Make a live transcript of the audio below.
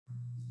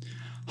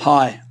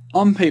Hi,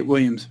 I'm Pete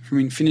Williams from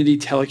Infiniti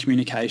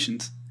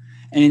Telecommunications,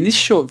 and in this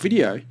short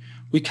video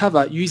we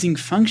cover using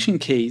function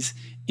keys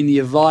in the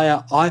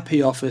Avaya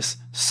IP Office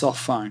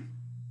Softphone.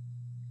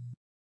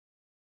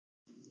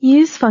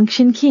 Use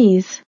function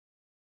keys.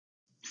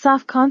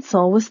 Soft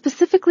Console was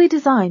specifically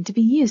designed to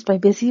be used by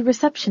busy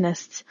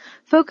receptionists,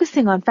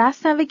 focusing on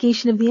fast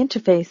navigation of the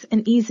interface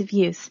and ease of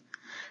use.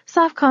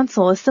 Soft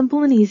Console is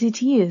simple and easy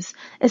to use,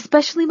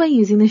 especially by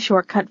using the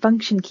shortcut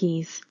function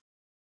keys.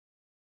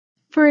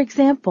 For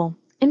example,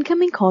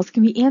 incoming calls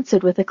can be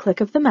answered with a click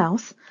of the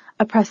mouse,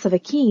 a press of a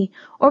key,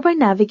 or by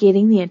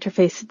navigating the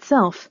interface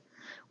itself,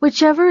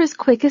 whichever is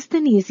quickest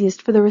and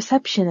easiest for the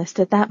receptionist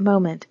at that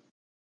moment.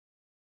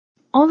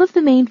 All of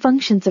the main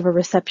functions of a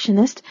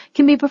receptionist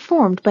can be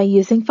performed by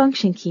using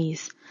function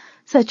keys,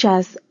 such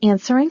as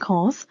answering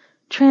calls,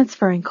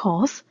 transferring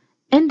calls,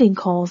 ending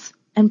calls,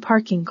 and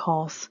parking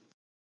calls.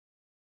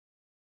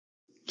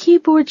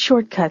 Keyboard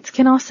shortcuts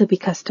can also be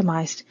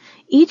customized.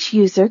 Each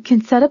user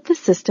can set up the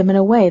system in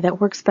a way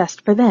that works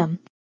best for them.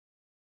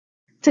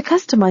 To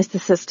customize the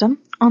system,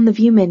 on the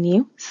View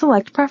menu,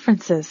 select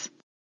Preferences.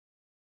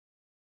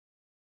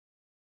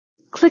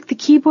 Click the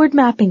Keyboard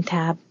Mapping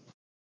tab.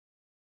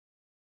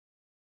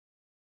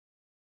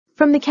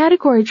 From the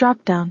Category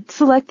drop-down,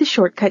 select the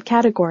shortcut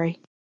category.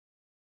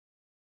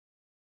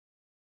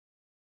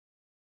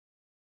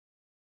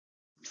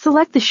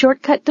 Select the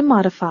shortcut to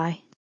modify.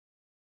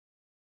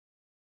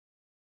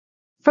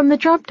 From the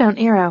drop-down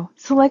arrow,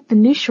 select the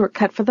new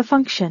shortcut for the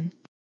function.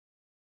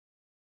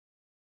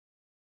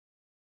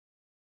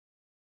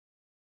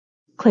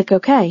 Click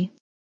OK.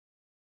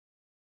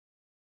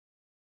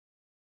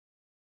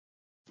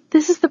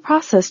 This is the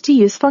process to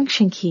use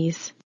function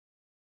keys.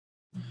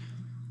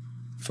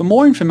 For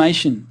more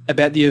information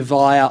about the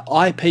Avaya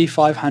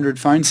IP500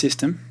 phone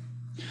system,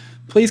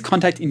 please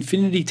contact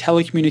Infiniti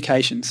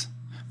Telecommunications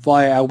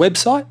via our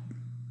website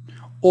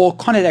or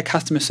contact our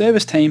customer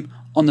service team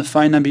on the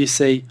phone number you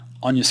see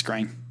on your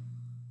screen.